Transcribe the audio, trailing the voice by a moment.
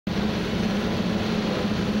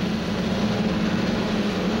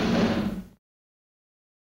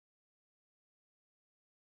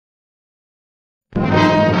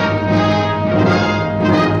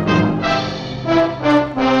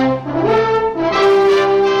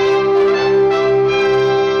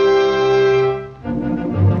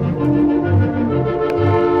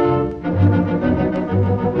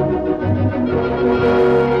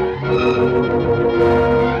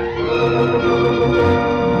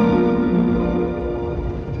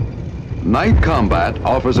Night combat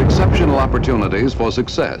offers exceptional opportunities for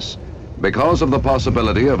success because of the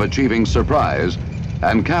possibility of achieving surprise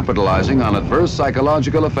and capitalizing on adverse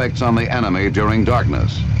psychological effects on the enemy during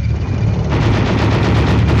darkness.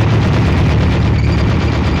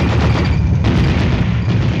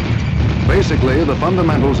 Basically, the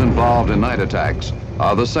fundamentals involved in night attacks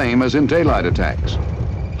are the same as in daylight attacks.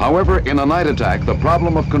 However, in a night attack, the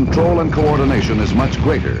problem of control and coordination is much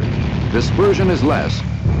greater. Dispersion is less,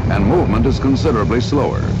 and movement is considerably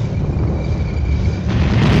slower.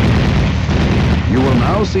 You will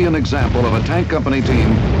now see an example of a tank company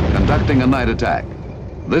team conducting a night attack.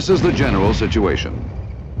 This is the general situation.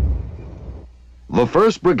 The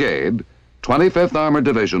 1st Brigade, 25th Armored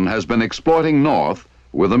Division, has been exploiting north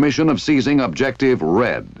with the mission of seizing objective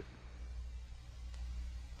Red.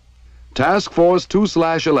 Task Force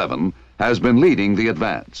 2/11 has been leading the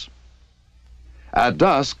advance. At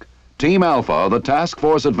dusk, Team Alpha, the Task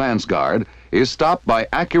Force Advance Guard, is stopped by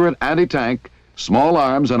accurate anti-tank, small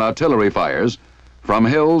arms and artillery fires from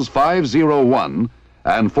hills 501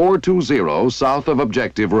 and 420 south of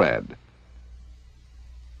objective Red.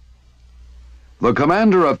 The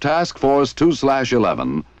commander of Task Force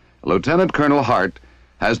 2/11, Lieutenant Colonel Hart,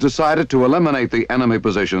 has decided to eliminate the enemy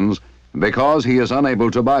positions because he is unable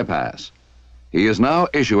to bypass. He is now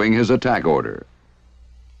issuing his attack order.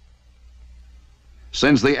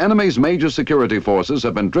 Since the enemy's major security forces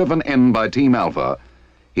have been driven in by Team Alpha,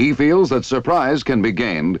 he feels that surprise can be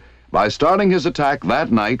gained by starting his attack that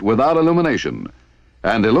night without illumination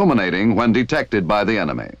and illuminating when detected by the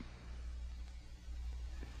enemy.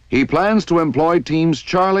 He plans to employ Teams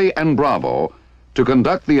Charlie and Bravo to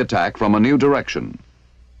conduct the attack from a new direction.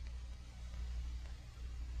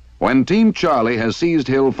 When Team Charlie has seized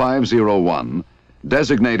Hill 501,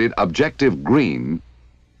 designated Objective Green,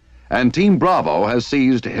 and Team Bravo has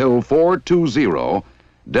seized Hill 420,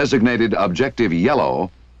 designated Objective Yellow,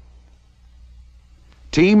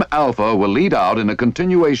 Team Alpha will lead out in a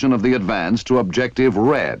continuation of the advance to Objective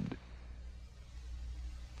Red.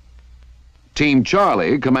 Team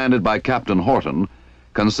Charlie, commanded by Captain Horton,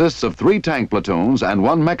 consists of 3 tank platoons and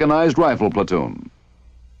 1 mechanized rifle platoon.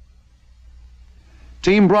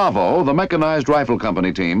 Team Bravo, the mechanized rifle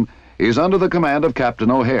company team, is under the command of Captain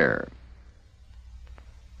O'Hare.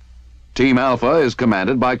 Team Alpha is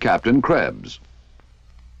commanded by Captain Krebs.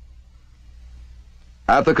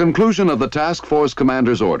 At the conclusion of the task force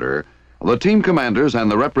commander's order, the team commanders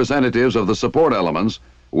and the representatives of the support elements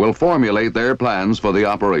will formulate their plans for the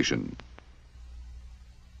operation.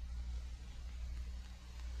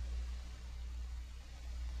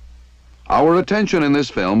 Our attention in this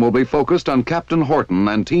film will be focused on Captain Horton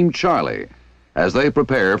and Team Charlie as they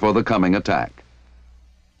prepare for the coming attack.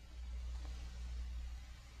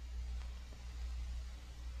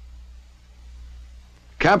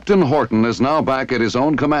 Captain Horton is now back at his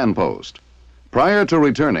own command post. Prior to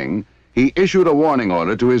returning, he issued a warning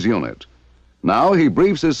order to his unit. Now he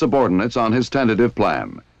briefs his subordinates on his tentative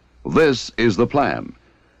plan. This is the plan.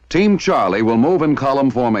 Team Charlie will move in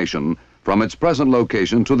column formation from its present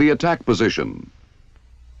location to the attack position.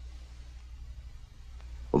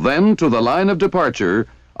 Then to the line of departure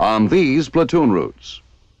on these platoon routes.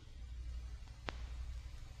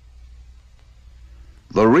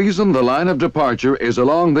 The reason the line of departure is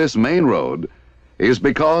along this main road is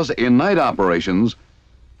because in night operations,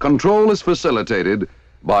 control is facilitated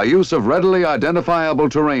by use of readily identifiable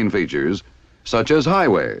terrain features such as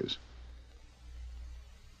highways,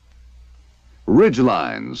 ridge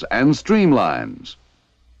lines and stream lines,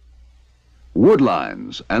 wood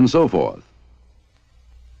lines, and so forth.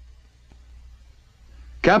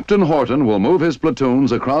 Captain Horton will move his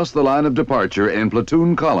platoons across the line of departure in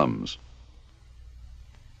platoon columns.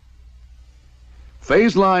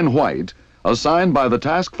 Phase line white, assigned by the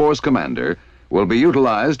task force commander, will be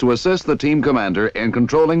utilized to assist the team commander in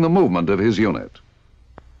controlling the movement of his unit.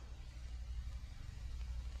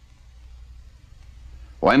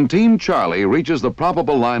 When Team Charlie reaches the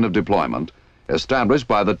probable line of deployment established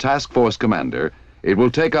by the task force commander, it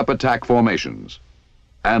will take up attack formations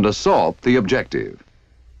and assault the objective.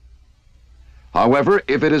 However,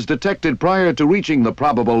 if it is detected prior to reaching the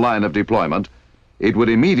probable line of deployment, it would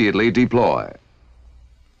immediately deploy.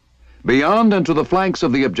 Beyond and to the flanks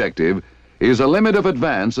of the objective is a limit of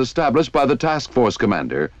advance established by the task force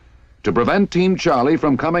commander to prevent Team Charlie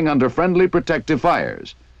from coming under friendly protective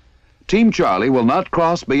fires. Team Charlie will not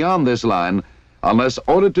cross beyond this line unless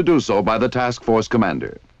ordered to do so by the task force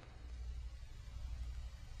commander.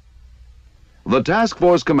 The task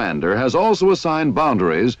force commander has also assigned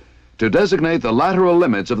boundaries to designate the lateral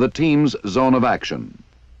limits of the team's zone of action.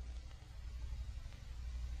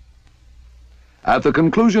 At the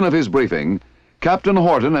conclusion of his briefing, Captain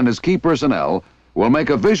Horton and his key personnel will make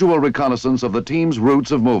a visual reconnaissance of the team's routes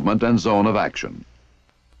of movement and zone of action.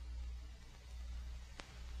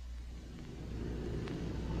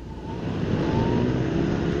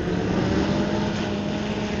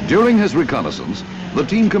 During his reconnaissance, the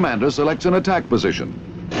team commander selects an attack position.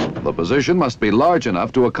 The position must be large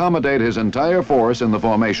enough to accommodate his entire force in the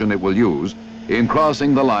formation it will use in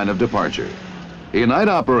crossing the line of departure. In night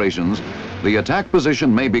operations, the attack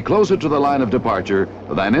position may be closer to the line of departure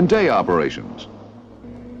than in day operations.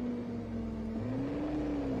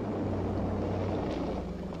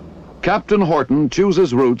 Captain Horton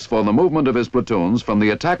chooses routes for the movement of his platoons from the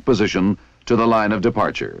attack position to the line of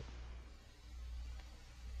departure.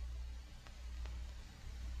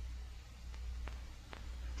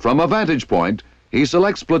 From a vantage point, he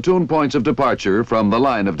selects platoon points of departure from the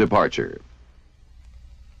line of departure.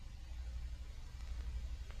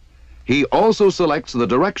 He also selects the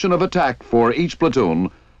direction of attack for each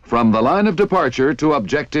platoon from the line of departure to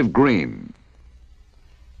objective green.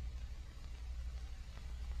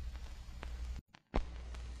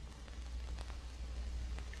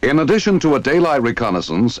 In addition to a daylight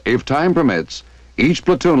reconnaissance, if time permits, each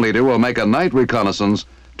platoon leader will make a night reconnaissance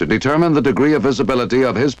to determine the degree of visibility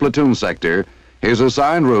of his platoon sector, his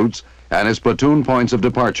assigned routes, and his platoon points of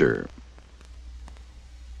departure.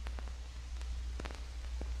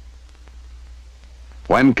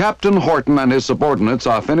 When Captain Horton and his subordinates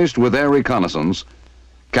are finished with their reconnaissance,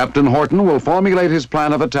 Captain Horton will formulate his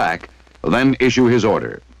plan of attack, then issue his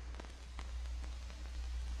order.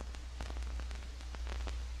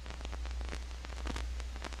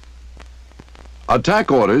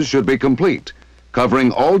 Attack orders should be complete,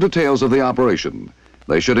 covering all details of the operation.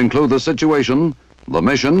 They should include the situation, the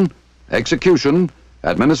mission, execution,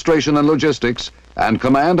 administration and logistics, and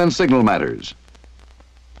command and signal matters.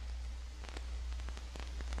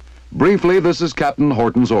 Briefly, this is Captain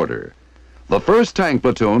Horton's order. The 1st Tank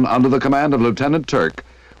Platoon, under the command of Lieutenant Turk,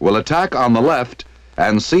 will attack on the left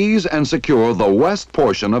and seize and secure the west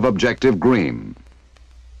portion of Objective Green.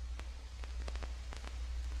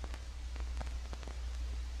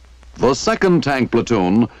 The 2nd Tank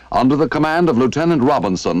Platoon, under the command of Lieutenant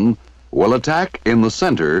Robinson, will attack in the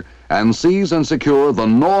center and seize and secure the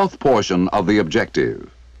north portion of the objective.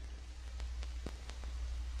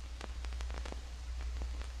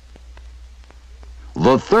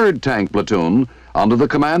 The 3rd Tank Platoon, under the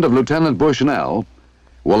command of Lieutenant Bushnell,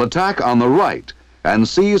 will attack on the right and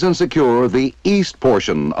seize and secure the east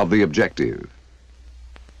portion of the objective.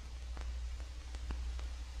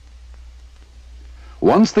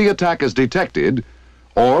 Once the attack is detected,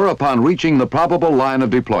 or upon reaching the probable line of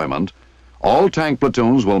deployment, all tank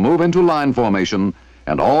platoons will move into line formation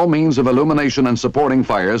and all means of illumination and supporting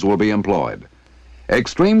fires will be employed.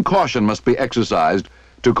 Extreme caution must be exercised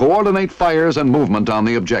to coordinate fires and movement on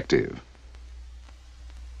the objective.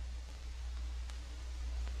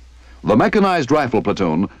 The mechanized rifle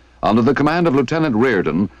platoon, under the command of Lieutenant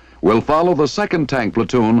Reardon, will follow the 2nd Tank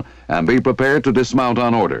Platoon and be prepared to dismount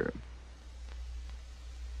on order.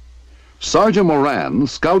 Sergeant Moran,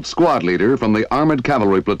 Scout Squad Leader from the Armored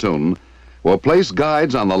Cavalry Platoon, will place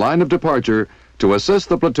guides on the line of departure to assist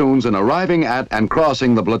the platoons in arriving at and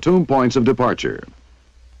crossing the platoon points of departure.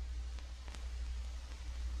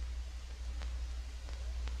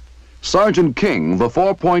 Sergeant King, the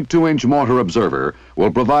 4.2-inch mortar observer,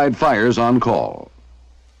 will provide fires on call.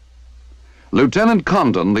 Lieutenant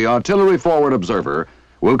Condon, the artillery forward observer,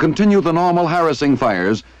 will continue the normal harassing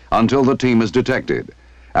fires until the team is detected.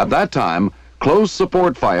 At that time, close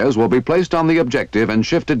support fires will be placed on the objective and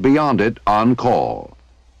shifted beyond it on call.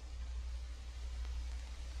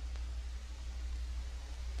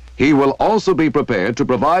 He will also be prepared to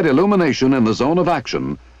provide illumination in the zone of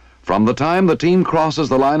action from the time the team crosses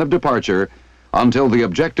the line of departure until the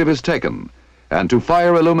objective is taken, and to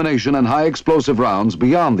fire illumination and high explosive rounds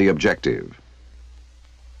beyond the objective.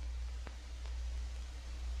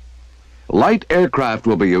 Light aircraft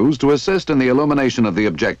will be used to assist in the illumination of the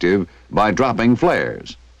objective by dropping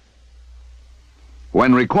flares.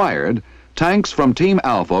 When required, tanks from Team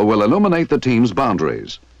Alpha will illuminate the team's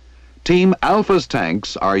boundaries. Team Alpha's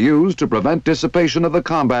tanks are used to prevent dissipation of the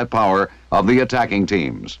combat power of the attacking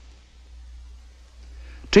teams.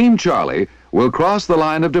 Team Charlie will cross the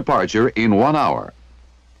line of departure in 1 hour.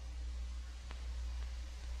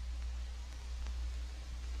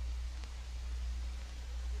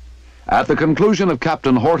 At the conclusion of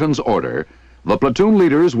Captain Horton's order, the platoon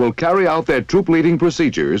leaders will carry out their troop leading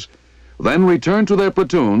procedures, then return to their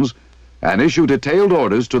platoons and issue detailed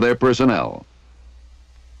orders to their personnel.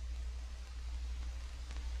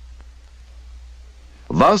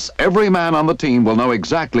 Thus, every man on the team will know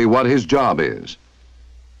exactly what his job is.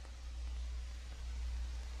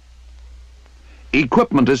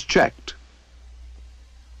 Equipment is checked,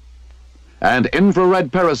 and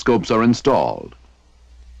infrared periscopes are installed.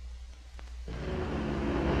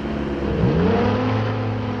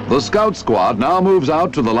 The scout squad now moves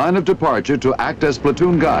out to the line of departure to act as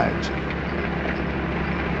platoon guides.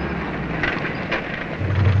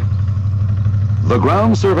 The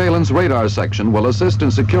ground surveillance radar section will assist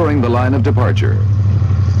in securing the line of departure.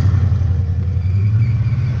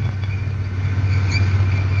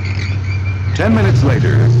 Ten minutes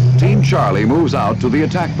later, Team Charlie moves out to the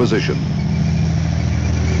attack position.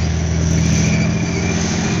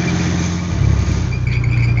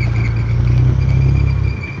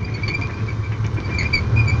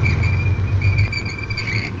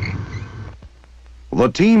 The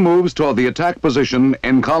team moves toward the attack position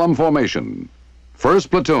in column formation.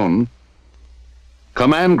 First platoon,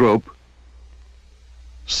 command group,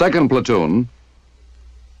 second platoon,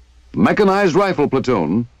 mechanized rifle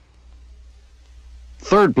platoon,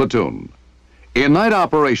 third platoon. In night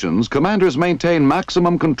operations, commanders maintain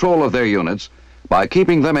maximum control of their units by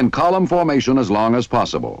keeping them in column formation as long as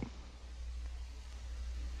possible.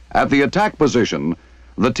 At the attack position,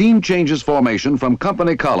 the team changes formation from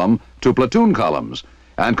company column to platoon columns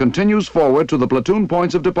and continues forward to the platoon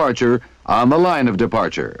points of departure on the line of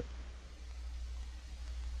departure.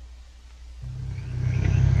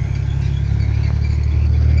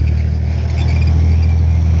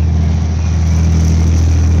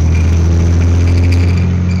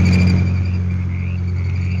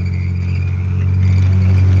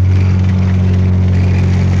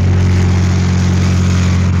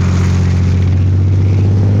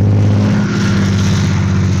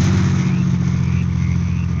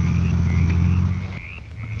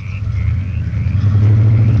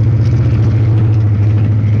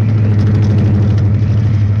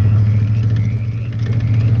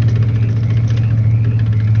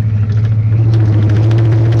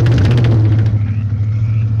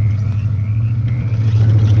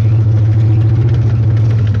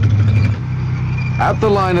 At the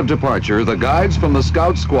line of departure, the guides from the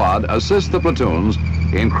scout squad assist the platoons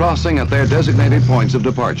in crossing at their designated points of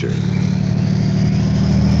departure.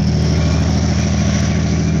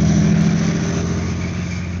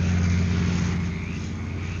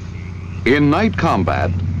 In night combat,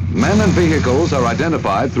 men and vehicles are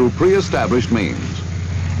identified through pre-established means.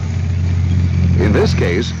 In this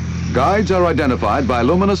case, guides are identified by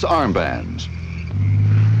luminous armbands.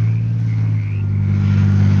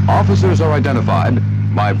 Officers are identified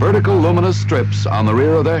by vertical luminous strips on the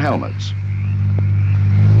rear of their helmets.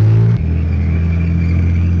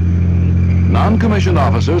 Non-commissioned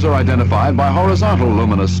officers are identified by horizontal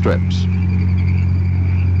luminous strips.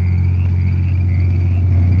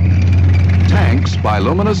 Tanks by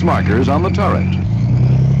luminous markers on the turret.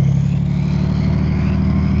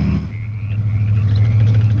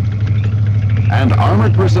 And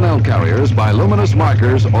armored personnel carriers by luminous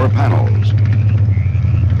markers or panels.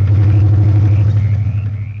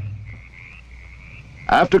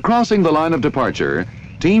 After crossing the line of departure,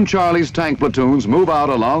 Team Charlie's tank platoons move out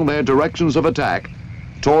along their directions of attack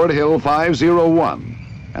toward Hill 501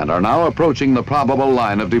 and are now approaching the probable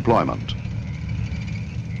line of deployment.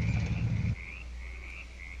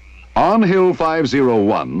 On Hill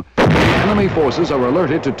 501, the enemy forces are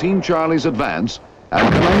alerted to Team Charlie's advance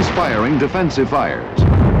and commence firing defensive fires.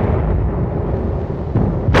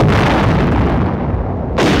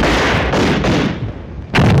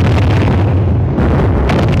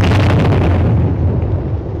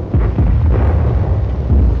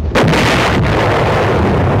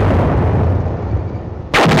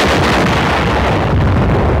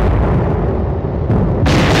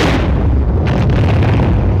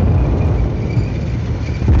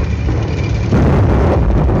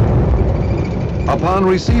 Upon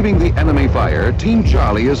receiving the enemy fire, Team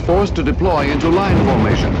Charlie is forced to deploy into line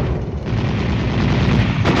formation.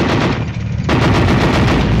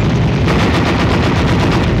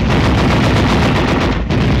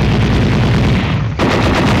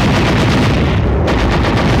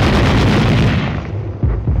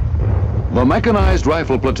 The mechanized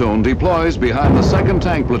rifle platoon deploys behind the second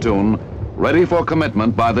tank platoon, ready for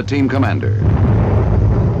commitment by the team commander.